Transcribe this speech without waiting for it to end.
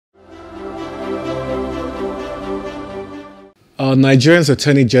Are Nigerians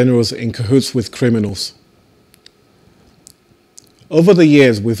attorney generals in cahoots with criminals? Over the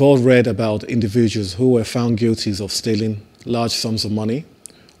years, we've all read about individuals who were found guilty of stealing large sums of money,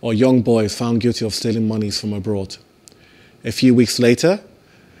 or young boys found guilty of stealing monies from abroad. A few weeks later,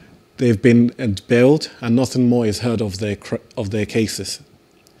 they've been bailed and nothing more is heard of their cases.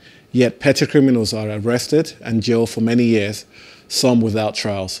 Yet petty criminals are arrested and jailed for many years, some without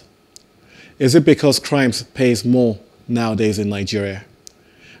trials. Is it because crime pays more nowadays in Nigeria?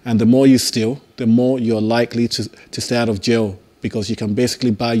 And the more you steal, the more you're likely to stay out of jail, because you can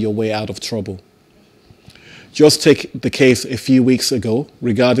basically buy your way out of trouble. Just take the case a few weeks ago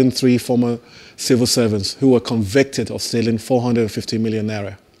regarding 3 former civil servants who were convicted of stealing 450 million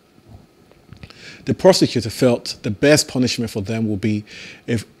naira. The prosecutor felt the best punishment for them would be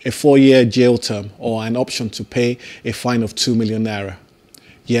a 4-year jail term or an option to pay a fine of 2 million naira.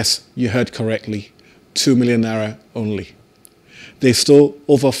 Yes, you heard correctly, 2 million naira only. They stole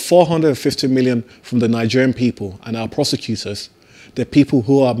over 450 million from the Nigerian people, and our prosecutors, the people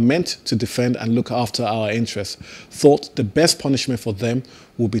who are meant to defend and look after our interests, thought the best punishment for them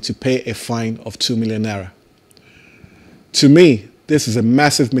would be to pay a fine of 2 million naira. To me, this is a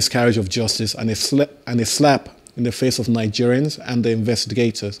massive miscarriage of justice and a slap in the face of Nigerians and the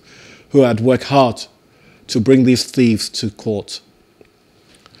investigators who had worked hard to bring these thieves to court.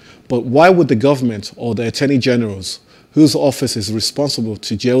 But why would the government or the attorney generals, whose office is responsible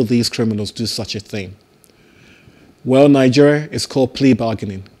to jail these criminals, do such a thing? Well, Nigeria is called plea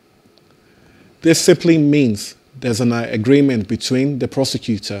bargaining. This simply means there's an agreement between the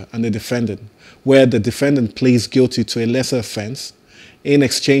prosecutor and the defendant, where the defendant pleads guilty to a lesser offense in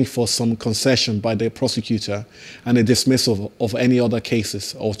exchange for some concession by the prosecutor and a dismissal of any other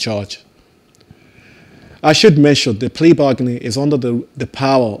cases or charge. I should mention the plea bargaining is under the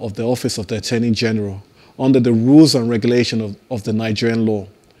power of the Office of the Attorney General, under the rules and regulation of the Nigerian law.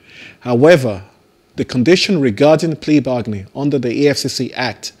 However, the condition regarding plea bargaining under the EFCC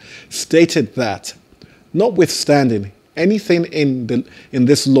Act stated that, notwithstanding anything in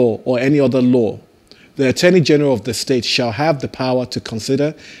this law or any other law, the Attorney General of the state shall have the power to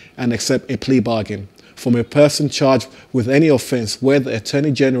consider and accept a plea bargain from a person charged with any offense where the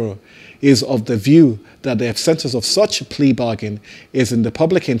Attorney General is of the view that the acceptance of such a plea bargain is in the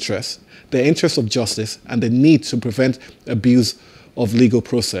public interest, the interest of justice, and the need to prevent abuse of legal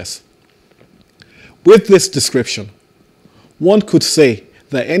process. With this description, one could say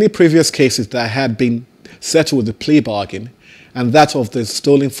that any previous cases that had been settled with the plea bargain, and that of the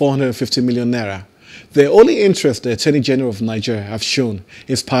stolen 450 million naira, the only interest the Attorney General of Nigeria have shown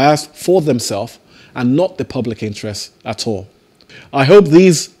is perhaps for themselves and not the public interest at all. I hope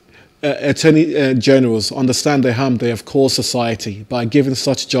these Attorney Generals understand the harm they have caused society by giving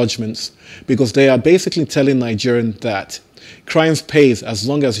such judgments, because they are basically telling Nigerians that crime pays as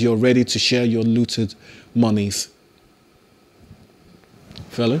long as you're ready to share your looted monies.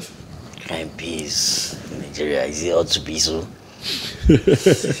 Felix? Crime pays. Nigeria, is it ought to be so?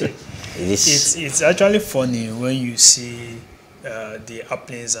 It's actually funny when you see the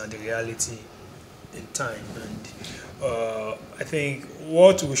happenings and the reality in time. And I think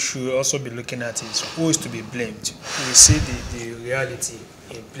what we should also be looking at is who is to be blamed. We see the reality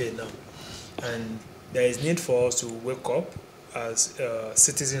in play now. And there is need for us to wake up as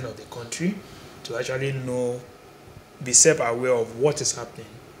citizens of the country to actually know, be self-aware of what is happening,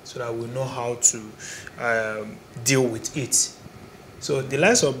 so that we know how to deal with it. So the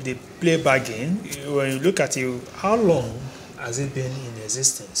likes of the plea bargain, when you look at it, how long has it been in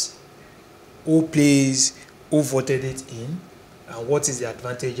existence? Who plays, who voted it in, and what is the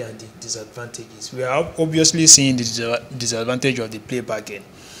advantage and the disadvantages? We are obviously seeing the disadvantage of the plea bargain.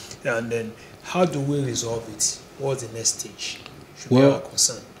 And then how do we resolve it? What's the next stage? Should be our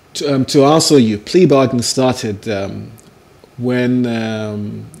concern. To answer you, plea bargaining started when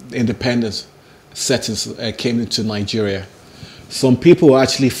independence settings came into Nigeria. Some people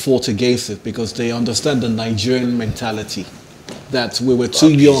actually fought against it because they understand the Nigerian mentality, that we were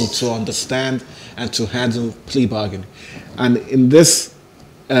too young to understand and to handle plea bargaining. And in this,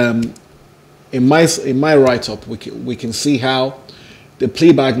 in my write-up, we can see how the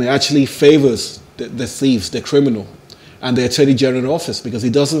plea bargaining actually favors the thieves, the criminal, and the Attorney General office, because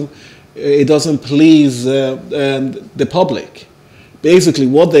it doesn't please the public. Basically,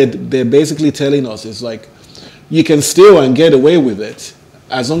 what they're basically telling us is like, you can steal and get away with it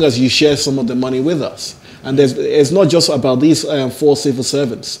as long as you share some of the money with us. And it's not just about these 4 civil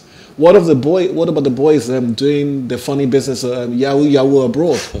servants. What about the boys doing the funny business Yahoo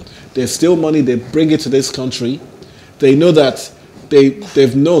abroad? They steal money, they bring it to this country. They know that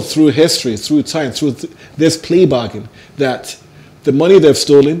they've known through history, through time, through this plea bargain, that the money they've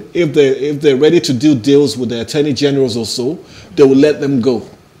stolen, if they're ready to do deals with the attorney generals or so, they will let them go,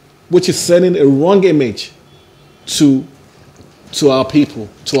 which is sending a wrong image to our people,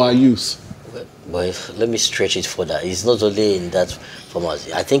 to our youth. But let me stretch it further. It's not only in that format.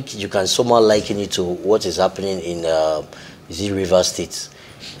 I think you can somehow liken it to what is happening in Rivers State,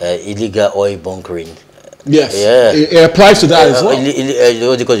 illegal oil bunkering. Yes, yeah, it applies to that as well.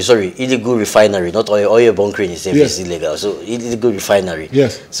 What do you call it? Sorry, illegal refinery, not oil bunkering itself is illegal. So illegal refinery.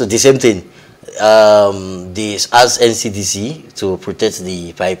 Yes. So the same thing. This as NCDC to protect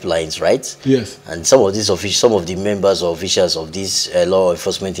the pipelines, right? Yes. And some of the members or officials of these law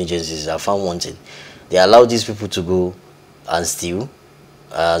enforcement agencies are found wanting. They allow these people to go and steal,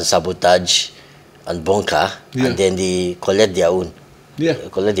 and sabotage, and bunker, and then they collect their own. Yeah.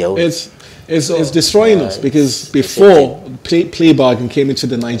 Collect their own. It's destroying us, because before plea bargain came into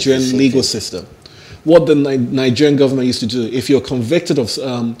the Nigerian legal system, what the Nigerian government used to do, if you're convicted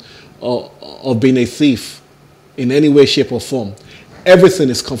of being a thief in any way, shape or form, everything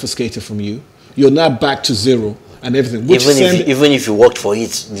is confiscated from you. You're now back to zero and everything. Even if you worked for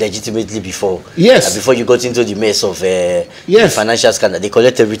it legitimately before. Yes. Before you got into the mess of financial scandal, they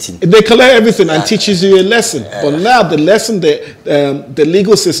collect everything. They collect everything and teaches you a lesson. But now the lesson that the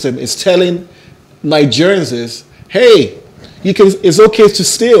legal system is telling Nigerians is, hey, it's okay to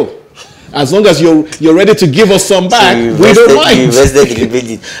steal. As long as you're ready to give us some back, we don't mind.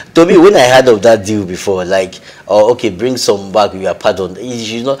 To me, when I heard of that deal before, like, oh, okay, bring some back, you are pardoned. A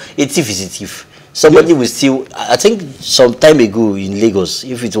thief is a thief. Somebody will steal. I think some time ago in Lagos,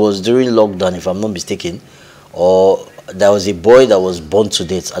 if it was during lockdown, if I'm not mistaken, or there was a boy that was burnt to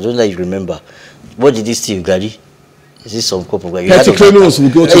death. I don't know if you remember. What did he steal, Gary? Is this some couple of petty criminals will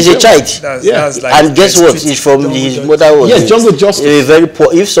go to he's a child. That's like, and guess what? It's from his mother. Yes, jungle justice. Very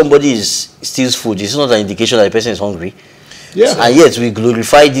poor. If somebody steals food, it's not an indication that the person is hungry. Yeah. And yet we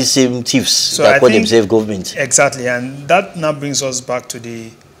glorify these same thieves that call themselves government. Exactly, and that now brings us back to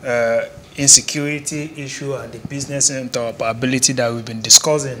the insecurity issue and the business interoperability that we've been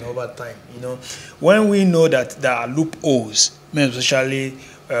discussing over time. When we know that there are loopholes, especially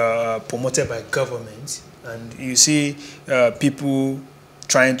promoted by government, and you see people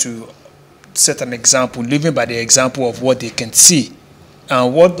trying to set an example, living by the example of what they can see.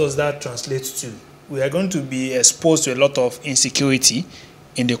 And what does that translate to? We are going to be exposed to a lot of insecurity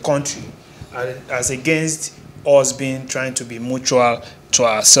in the country, as against us trying to be mutual to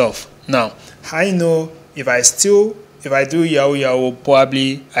ourselves. Now, I know if I do yahoo,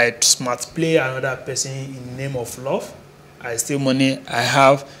 probably I smart play another person in the name of love. I steal money. I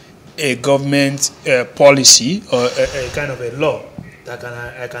have a government policy or a kind of a law that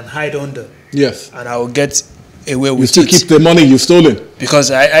I can hide under. Yes. And I will get away with it. You still keep the money you've stolen.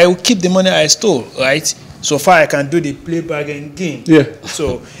 Because I will keep the money I stole, right? So far I can do the play bargain game. Yeah.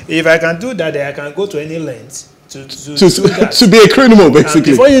 So if I can do that, then I can go to any length to do that. To be a criminal, basically. And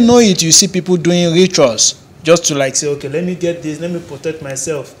before you know it, you see people doing rituals just to like say, okay, let me get this, let me protect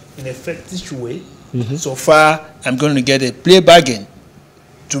myself in a fetish way. So far I'm going to get a play bargain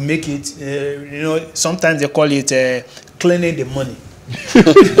to make it, sometimes they call it cleaning the money.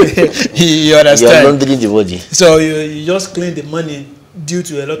 You understand? You are laundering the body. So you just clean the money due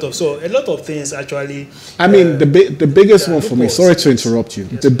to a lot of things actually. I mean, the biggest one for me, sorry to interrupt you,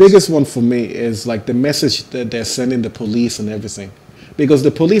 the biggest one for me is like the message that they're sending the police and everything. Because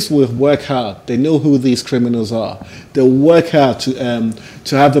the police will work hard. They know who these criminals are. They'll work hard to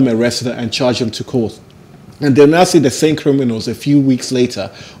have them arrested and charge them to court. And they'll now see the same criminals a few weeks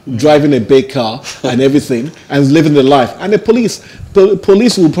later driving a big car and everything and living their life. And the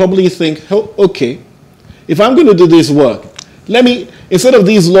police will probably think, oh, okay, if I'm going to do this work, instead of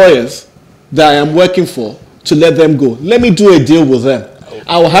these lawyers that I am working for to let them go, let me do a deal with them.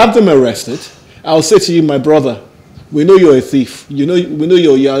 I'll have them arrested. I'll say to you, my brother, we know you're a thief. We know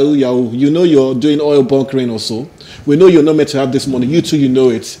you're yahoo. You know you're doing oil bunkering or so. We know you're not meant to have this money. You too, you know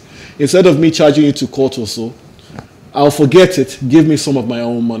it. Instead of me charging you to court or so, I'll forget it. Give me some of my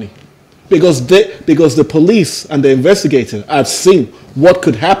own money. Because the police and the investigator have seen what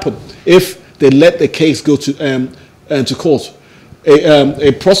could happen if they let the case go to court.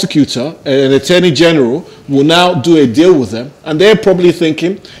 A prosecutor, an attorney general, will now do a deal with them, and they're probably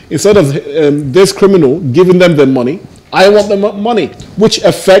thinking, instead of this criminal giving them the money, I want the money, which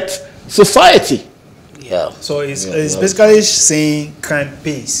affects society. Yeah. So it's basically saying crime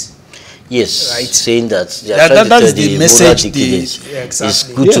pays. Yes, right. Saying that that's the message. Exactly. It's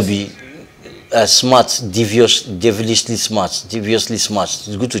good to be smart, deviously smart.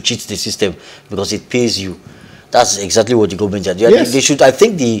 It's good to cheat the system because it pays you. That's exactly what the government are doing. Yes. They should. I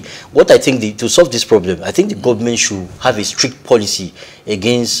think to solve this problem, I think the government should have a strict policy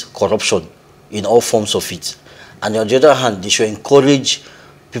against corruption in all forms of it. And on the other hand, they should encourage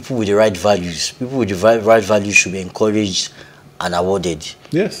people with the right values. People with the right values should be encouraged and awarded.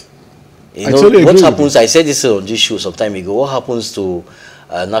 Yes. You know, totally what agree happens, I said this on this show some time ago, what happens to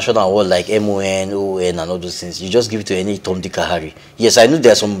national award like MON, ON, and all those things? You just give it to any Tom, Dick, or Harry. Yes, I know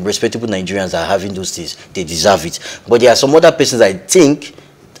there are some respectable Nigerians that are having those things. They deserve it. But there are some other persons I think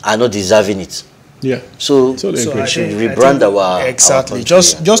are not deserving it. Yeah. So, Totally agree. we should rebrand our exactly. our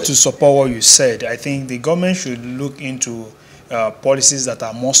Just to support what you said, I think the government should look into policies that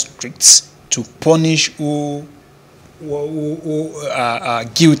are more strict to punish who are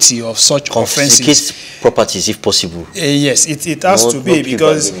guilty of such offenses. Confiscate properties if possible. Yes, it has to be, keep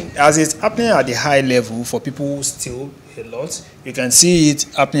because bargaining. as it's happening at the high level for people who steal a lot, you can see it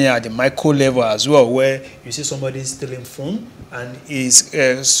happening at the micro level as well, where you see somebody stealing phone and is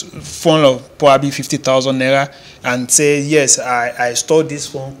phone of probably 50,000 naira and say, yes, I stole this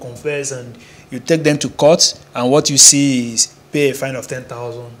phone, confess, and you take them to court, and what you see is pay a fine of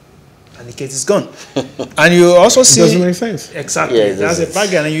 10,000. And the case is gone. And you also see... It doesn't make sense. Exactly. Yeah, that's a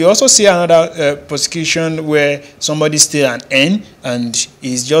bargain. And you also see another prosecution where somebody steals an N and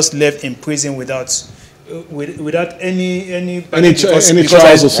is just left in prison without any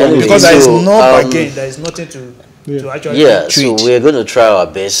trials or something. because there is So, no bargain. There is nothing to actually treat. So we're going to try our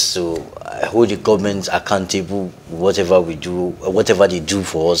best to hold the government accountable, whatever we do, whatever they do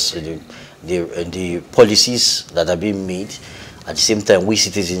for us, the policies that are being made. At the same time, we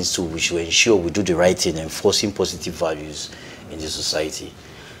citizens too, we should ensure we do the right thing, enforcing positive values in the society.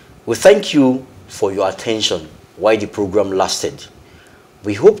 We thank you for your attention while the program lasted.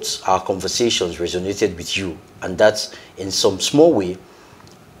 We hoped our conversations resonated with you, and that in some small way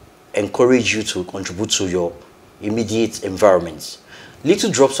encourage you to contribute to your immediate environment. Little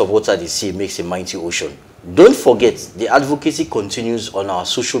drops of water they say makes a mighty ocean. Don't forget, the advocacy continues on our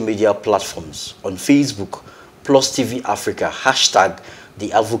social media platforms, on Facebook, PlusTV Africa, hashtag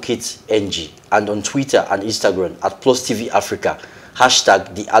the Advocate NG, and on Twitter and Instagram at PlusTV Africa,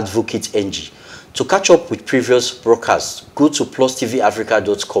 hashtag the Advocate NG. To catch up with previous broadcasts, go to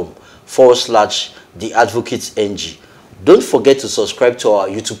plustvafrica.com/the Advocate NG. Don't forget to subscribe to our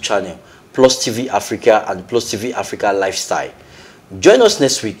YouTube channel, PlusTV Africa and PlusTV Africa Lifestyle. Join us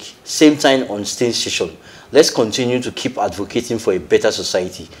next week, same time on same station. Let's continue to keep advocating for a better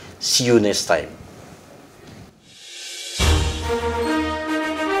society. See you next time.